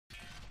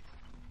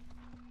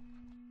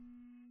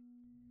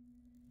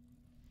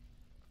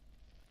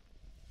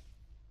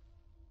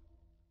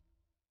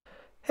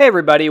Hey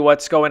everybody,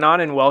 what's going on,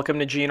 and welcome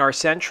to GNR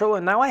Central.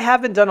 And now I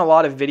haven't done a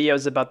lot of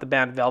videos about the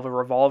band Velvet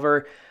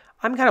Revolver.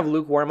 I'm kind of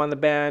lukewarm on the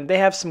band. They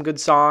have some good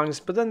songs,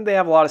 but then they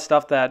have a lot of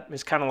stuff that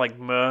is kind of like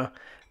meh.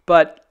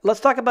 But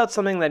let's talk about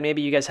something that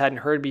maybe you guys hadn't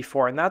heard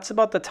before, and that's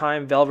about the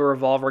time Velvet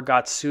Revolver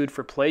got sued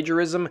for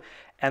plagiarism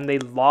and they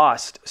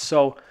lost.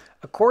 So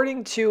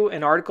according to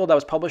an article that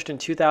was published in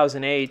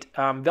 2008,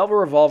 Velvet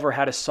Revolver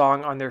had a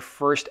song on their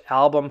first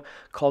album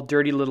called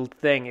Dirty Little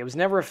Thing. It was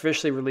never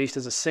officially released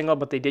as a single,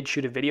 but they did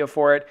shoot a video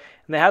for it,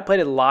 and they had played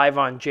it live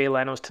on Jay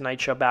Leno's Tonight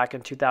Show back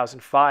in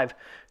 2005.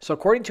 So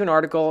according to an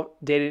article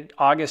dated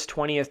August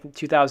 20th,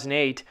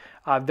 2008,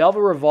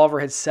 Velvet Revolver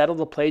had settled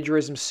the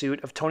plagiarism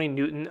suit of Tony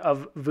Newton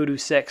of Voodoo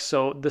 6.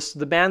 So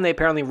the band they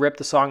apparently ripped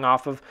the song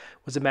off of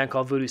was a band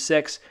called Voodoo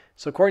 6.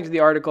 So according to the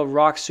article,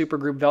 rock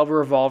supergroup Velvet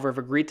Revolver have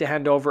agreed to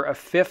hand over a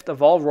fifth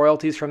of all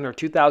royalties from their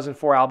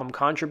 2004 album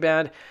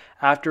Contraband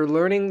after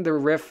learning the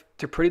riff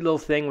to Pretty Little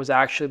Thing it's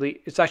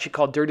actually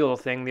called Dirty Little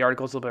Thing. The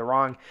article's a little bit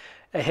wrong.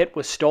 A hit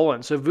was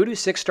stolen. So Voodoo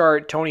 6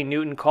 star Tony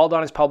Newton called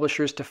on his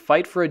publishers to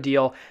fight for a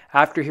deal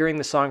after hearing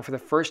the song for the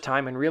first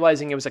time and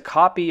realizing it was a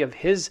copy of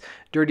his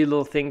Dirty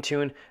Little Thing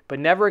tune, but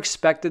never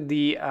expected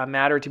the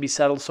matter to be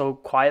settled so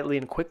quietly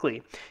and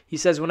quickly. He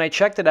says, "When I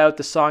checked it out,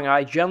 the song,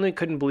 I genuinely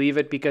couldn't believe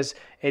it because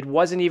it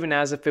wasn't even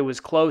as if it was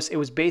close. It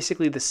was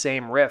basically the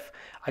same riff.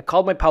 I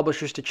called my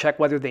publishers to check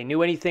whether they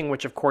knew anything,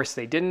 which of course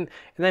they didn't,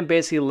 and then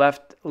basically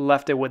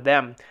left it with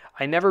them.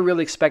 I never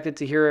really expected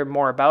to hear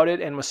more about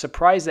it and was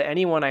surprised that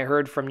anyone I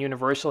heard from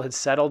Universal had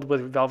settled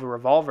with Velvet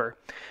Revolver."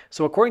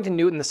 So according to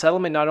Newton, the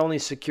settlement not only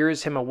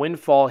secures him a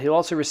windfall, he'll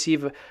also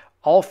receive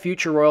all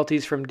future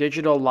royalties from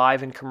digital,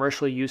 live, and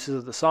commercial uses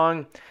of the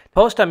song.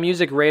 Post on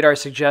Music Radar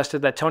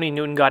suggested that Tony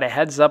Newton got a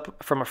heads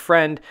up from a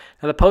friend.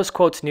 Now the post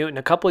quotes Newton,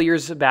 "A couple of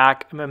years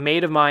back, a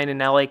mate of mine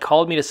in LA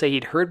called me to say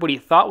he'd heard what he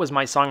thought was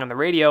my song on the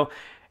radio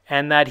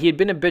and that he had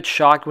been a bit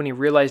shocked when he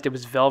realized it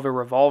was Velvet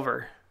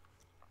Revolver."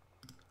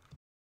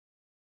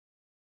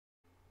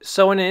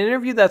 So in an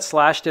interview that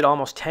Slash did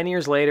almost 10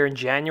 years later in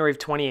January of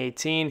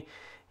 2018,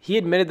 he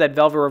admitted that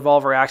Velvet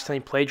Revolver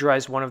accidentally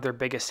plagiarized one of their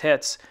biggest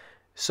hits.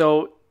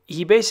 So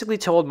he basically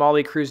told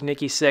Motley Crue's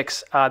Nikki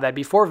Sixx that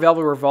before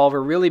Velvet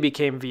Revolver really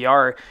became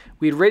VR,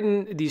 we'd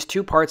written these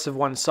two parts of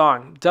one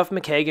song, Duff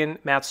McKagan,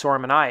 Matt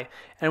Sorum, and I,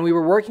 and we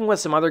were working with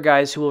some other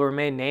guys who will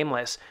remain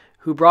nameless,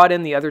 who brought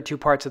in the other two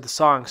parts of the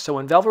song. So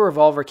when Velvet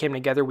Revolver came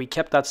together, we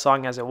kept that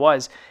song as it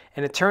was,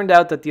 and it turned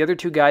out that the other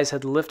two guys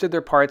had lifted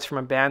their parts from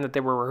a band that they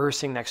were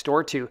rehearsing next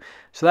door to.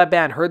 So that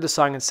band heard the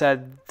song and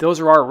said, "Those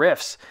are our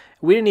riffs."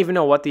 We didn't even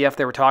know what the F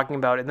they were talking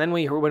about, and then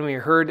when we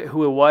heard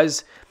who it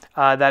was,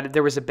 that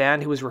there was a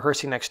band who was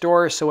rehearsing next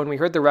door. So when we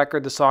heard the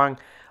record, the song,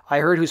 I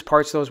heard whose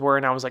parts those were,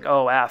 and I was like,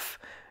 oh, F.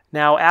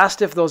 Now,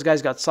 asked if those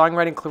guys got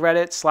songwriting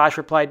credit, Slash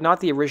replied,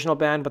 not the original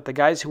band, but the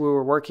guys who we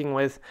were working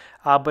with.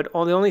 But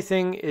the only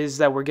thing is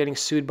that we're getting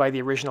sued by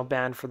the original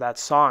band for that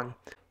song.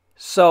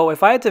 So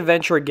if I had to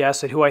venture a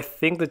guess at who I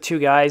think the two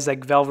guys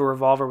like Velvet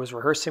Revolver was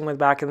rehearsing with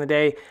back in the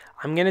day,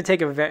 I'm going to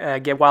take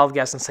a wild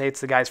guess and say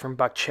it's the guys from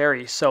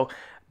Buckcherry. So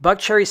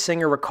Buckcherry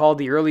singer recalled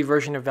the early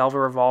version of Velvet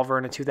Revolver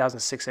in a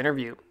 2006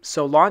 interview.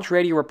 So Launch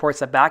Radio reports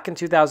that back in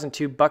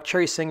 2002,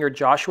 Buckcherry singer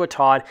Joshua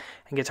Todd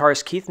and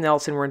guitarist Keith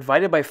Nelson were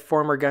invited by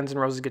former Guns N'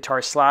 Roses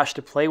guitarist Slash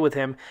to play with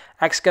him,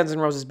 ex-Guns N'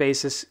 Roses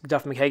bassist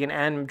Duff McKagan,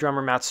 and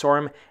drummer Matt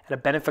Sorum at a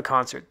benefit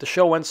concert. The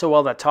show went so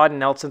well that Todd and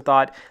Nelson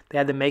thought they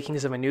had the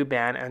makings of a new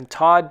band, and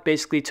Todd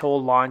basically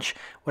told Launch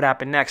what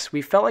happened next.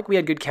 "We felt like we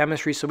had good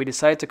chemistry, so we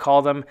decided to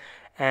call them,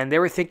 and they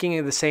were thinking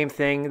of the same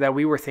thing that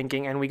we were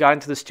thinking, and we got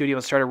into the studio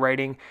and started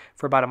writing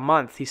for about a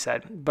month," he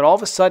said. But all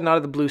of a sudden, out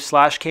of the blue,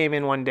 Slash came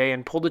in one day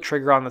and pulled the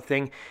trigger on the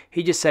thing.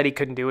 He just said he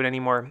couldn't do it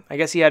anymore. I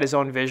guess he had his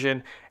own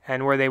vision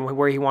and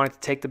where he wanted to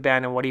take the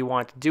band and what he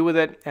wanted to do with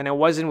it, and it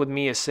wasn't with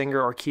me as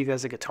singer or Keith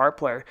as a guitar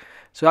player.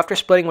 So after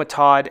splitting with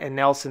Todd and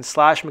Nelson,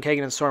 Slash,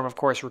 McKagan, and Sorum, of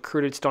course,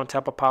 recruited Stone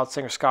Temple Pilots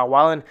singer Scott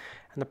Weiland,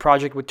 and the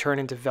project would turn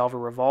into Velvet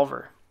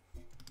Revolver.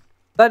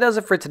 That does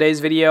it for today's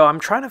video. I'm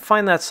trying to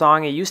find that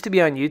song. It used to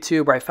be on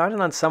YouTube, or I found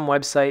it on some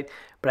website,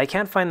 but I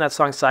can't find that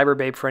song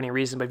Cyberbabe for any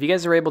reason. But if you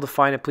guys are able to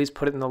find it, please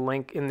put it in the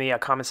link in the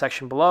comment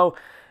section below.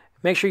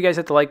 Make sure you guys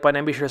hit the like button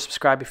and be sure to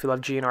subscribe if you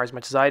love GNR as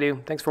much as I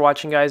do. Thanks for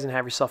watching, guys, and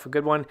have yourself a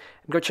good one.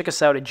 And go check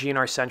us out at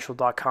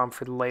GNRCentral.com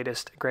for the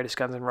latest, greatest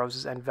Guns N'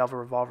 Roses and Velvet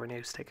Revolver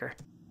news. Take care.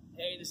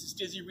 Hey, this is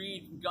Dizzy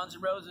Reed from Guns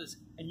N' Roses,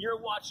 and you're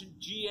watching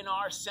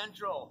GNR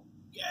Central.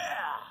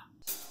 Yeah!